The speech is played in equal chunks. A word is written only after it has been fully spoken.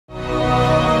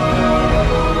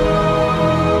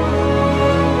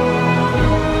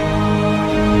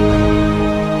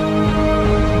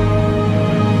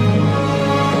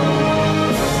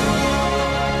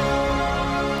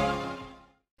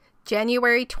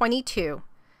January 22.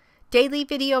 Daily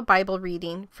Video Bible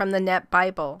Reading from the Net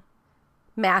Bible.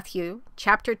 Matthew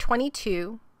chapter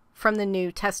 22 from the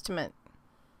New Testament.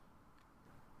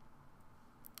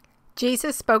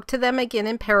 Jesus spoke to them again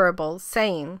in parables,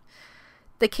 saying,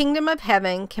 "The kingdom of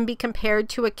heaven can be compared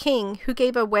to a king who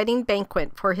gave a wedding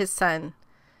banquet for his son.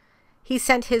 He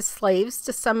sent his slaves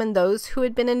to summon those who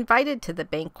had been invited to the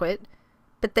banquet,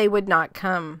 but they would not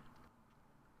come.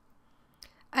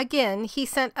 Again, he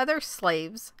sent other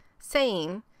slaves,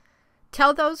 saying,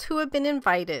 'Tell those who have been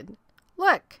invited,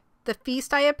 look, the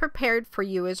feast I have prepared for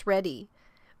you is ready.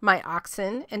 My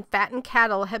oxen and fattened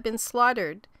cattle have been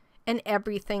slaughtered, and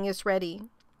everything is ready.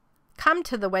 Come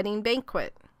to the wedding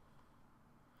banquet.'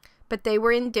 But they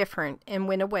were indifferent and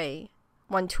went away,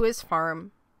 one to his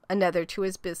farm, another to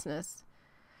his business.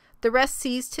 The rest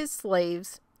seized his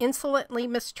slaves, insolently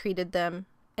mistreated them,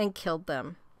 and killed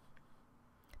them.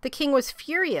 The king was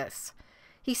furious.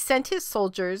 He sent his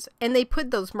soldiers, and they put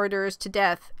those murderers to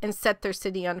death and set their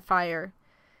city on fire.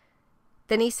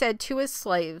 Then he said to his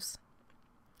slaves,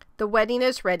 'The wedding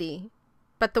is ready,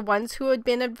 but the ones who had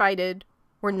been invited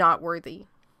were not worthy.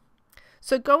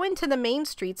 So go into the main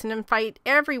streets and invite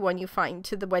everyone you find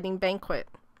to the wedding banquet.'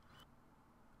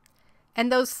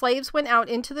 And those slaves went out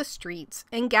into the streets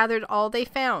and gathered all they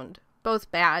found, both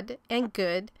bad and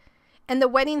good, and the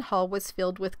wedding hall was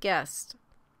filled with guests.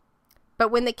 But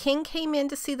when the king came in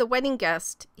to see the wedding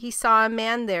guest, he saw a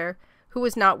man there who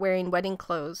was not wearing wedding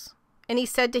clothes. And he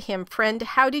said to him, 'Friend,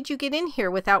 how did you get in here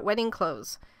without wedding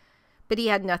clothes?' But he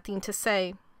had nothing to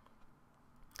say.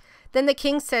 Then the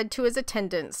king said to his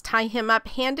attendants, 'Tie him up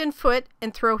hand and foot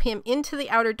and throw him into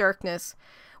the outer darkness,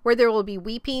 where there will be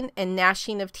weeping and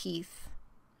gnashing of teeth.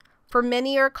 For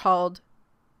many are called,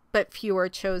 but few are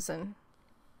chosen.'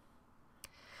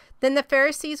 Then the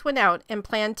Pharisees went out and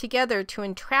planned together to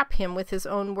entrap him with his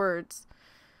own words.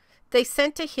 They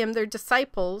sent to him their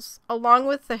disciples, along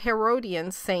with the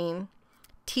Herodians, saying,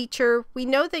 'Teacher, we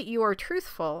know that you are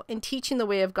truthful in teaching the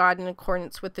way of God in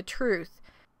accordance with the truth.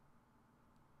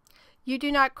 You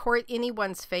do not court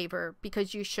anyone's favor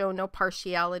because you show no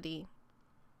partiality.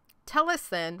 Tell us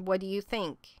then, what do you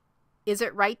think? Is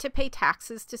it right to pay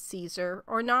taxes to Caesar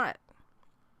or not?'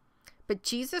 But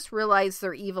Jesus realized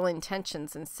their evil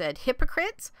intentions and said,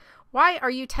 'Hypocrites, why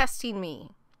are you testing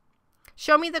me?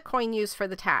 Show me the coin used for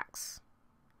the tax.'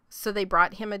 So they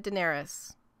brought him a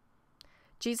denarius.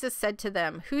 Jesus said to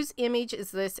them, 'Whose image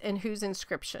is this and whose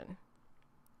inscription?'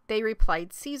 They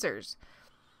replied, 'Caesar's.'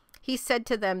 He said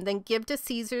to them, 'Then give to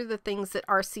Caesar the things that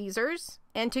are Caesar's,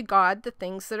 and to God the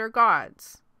things that are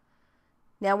God's.'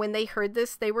 Now when they heard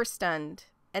this, they were stunned,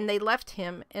 and they left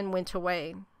him and went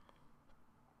away.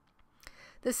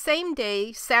 The same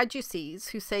day, Sadducees,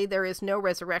 who say there is no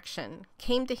resurrection,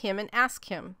 came to him and asked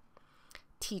him,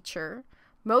 'Teacher,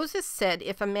 Moses said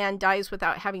if a man dies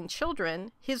without having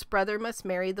children, his brother must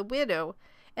marry the widow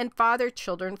and father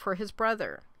children for his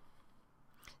brother.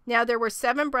 Now there were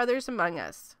 7 brothers among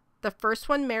us. The first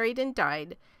one married and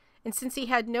died, and since he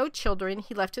had no children,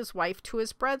 he left his wife to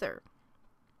his brother.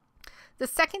 The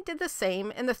second did the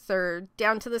same, and the third,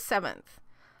 down to the 7th.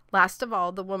 Last of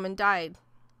all, the woman died.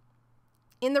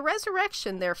 In the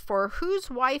resurrection, therefore,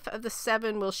 whose wife of the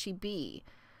 7 will she be?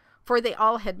 For they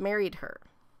all had married her.'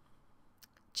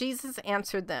 Jesus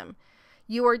answered them,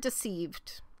 'You are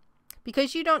deceived,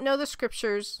 because you don't know the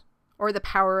Scriptures or the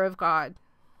power of God.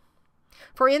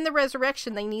 For in the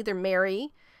resurrection they neither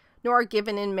marry nor are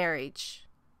given in marriage,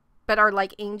 but are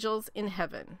like angels in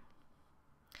heaven.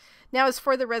 Now as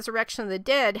for the resurrection of the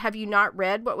dead, have you not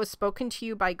read what was spoken to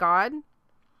you by God?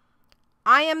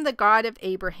 I am the God of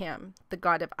Abraham, the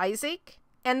God of Isaac,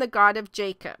 and the God of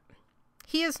Jacob.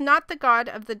 He is not the God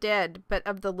of the dead, but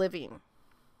of the living.'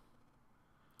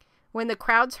 When the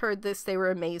crowds heard this, they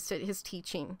were amazed at his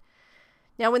teaching.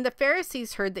 Now when the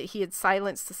Pharisees heard that he had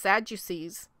silenced the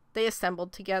Sadducees, they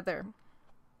assembled together.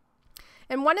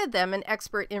 And one of them, an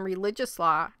expert in religious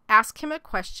law, asked him a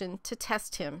question to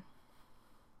test him.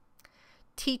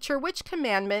 'Teacher, which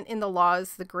commandment in the law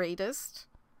is the greatest?'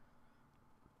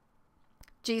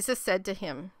 Jesus said to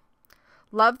him,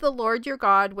 'Love the Lord your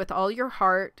God with all your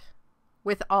heart,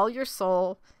 with all your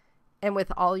soul, and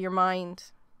with all your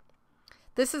mind.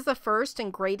 This is the first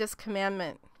and greatest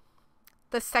commandment.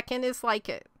 The second is like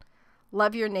it.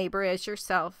 Love your neighbor as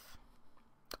yourself.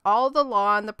 All the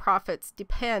law and the prophets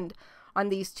depend on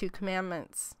these 2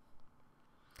 commandments.'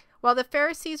 While the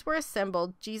Pharisees were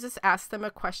assembled, Jesus asked them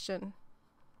a question.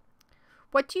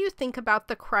 'What do you think about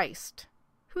the Christ?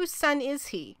 Whose son is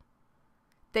he?'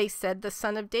 They said, 'The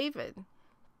son of David.'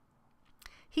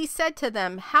 He said to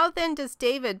them, 'How then does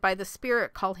David by the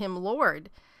Spirit call him Lord?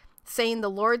 saying, "The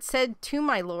Lord said to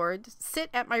my Lord, sit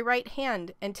at my right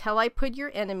hand until I put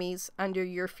your enemies under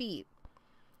your feet."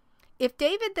 If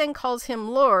David then calls him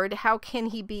Lord, how can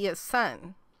he be his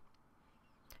son?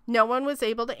 No one was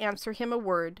able to answer him a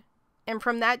word, and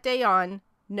from that day on,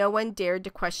 no one dared to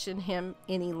question him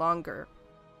any longer.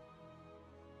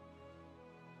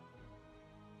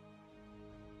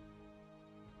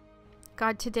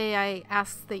 God, today I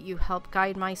ask that you help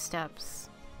guide my steps.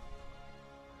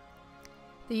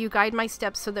 That you guide my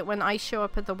steps so that when I show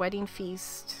up at the wedding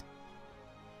feast,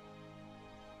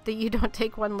 that you don't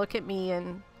take one look at me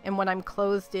and when I'm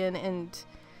closed in and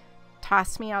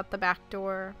toss me out the back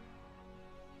door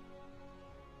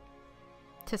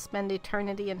to spend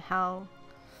eternity in hell.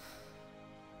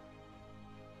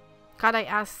 God, I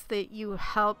ask that you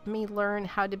help me learn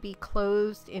how to be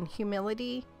clothed in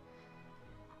humility,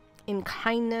 in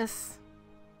kindness,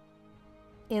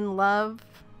 in love.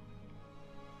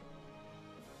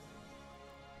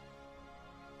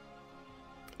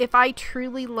 If I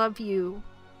truly love you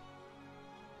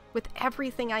with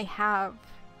everything I have,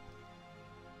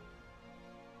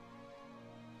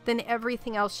 then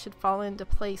everything else should fall into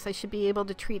place. I should be able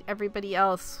to treat everybody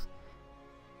else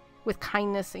with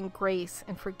kindness and grace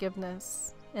and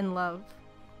forgiveness and love.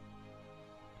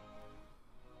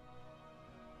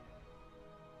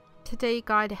 Today,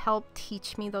 God, help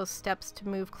teach me those steps to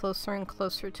move closer and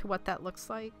closer to what that looks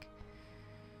like.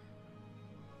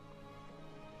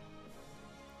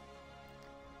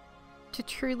 To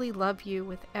truly love you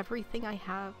with everything I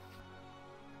have.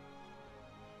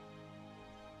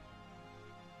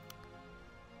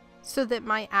 So that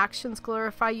my actions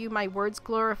glorify you, my words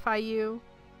glorify you,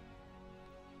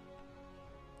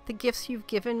 the gifts you've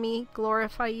given me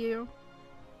glorify you.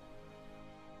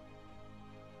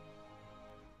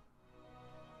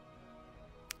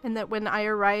 And that when I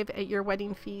arrive at your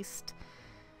wedding feast,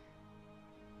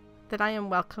 that I am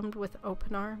welcomed with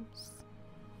open arms.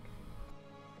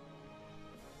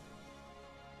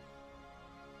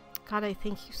 God, I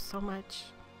thank you so much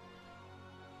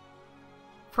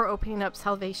for opening up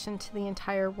salvation to the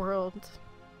entire world,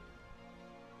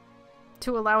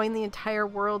 to allowing the entire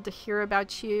world to hear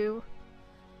about you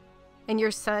and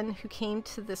your Son who came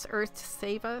to this earth to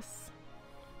save us.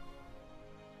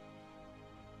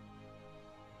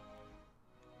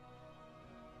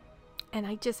 And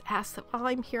I just ask that while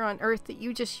I'm here on earth, that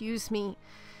you just use me.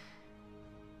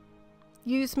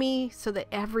 Use me so that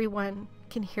everyone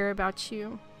can hear about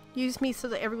you. Use me so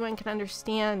that everyone can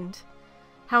understand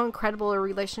how incredible a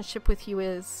relationship with you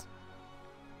is.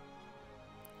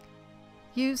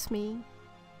 Use me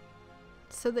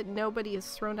so that nobody is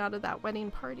thrown out of that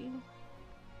wedding party.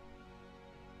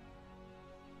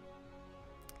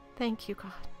 Thank you,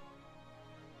 God.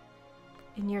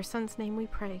 In your Son's name we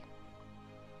pray.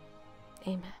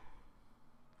 Amen.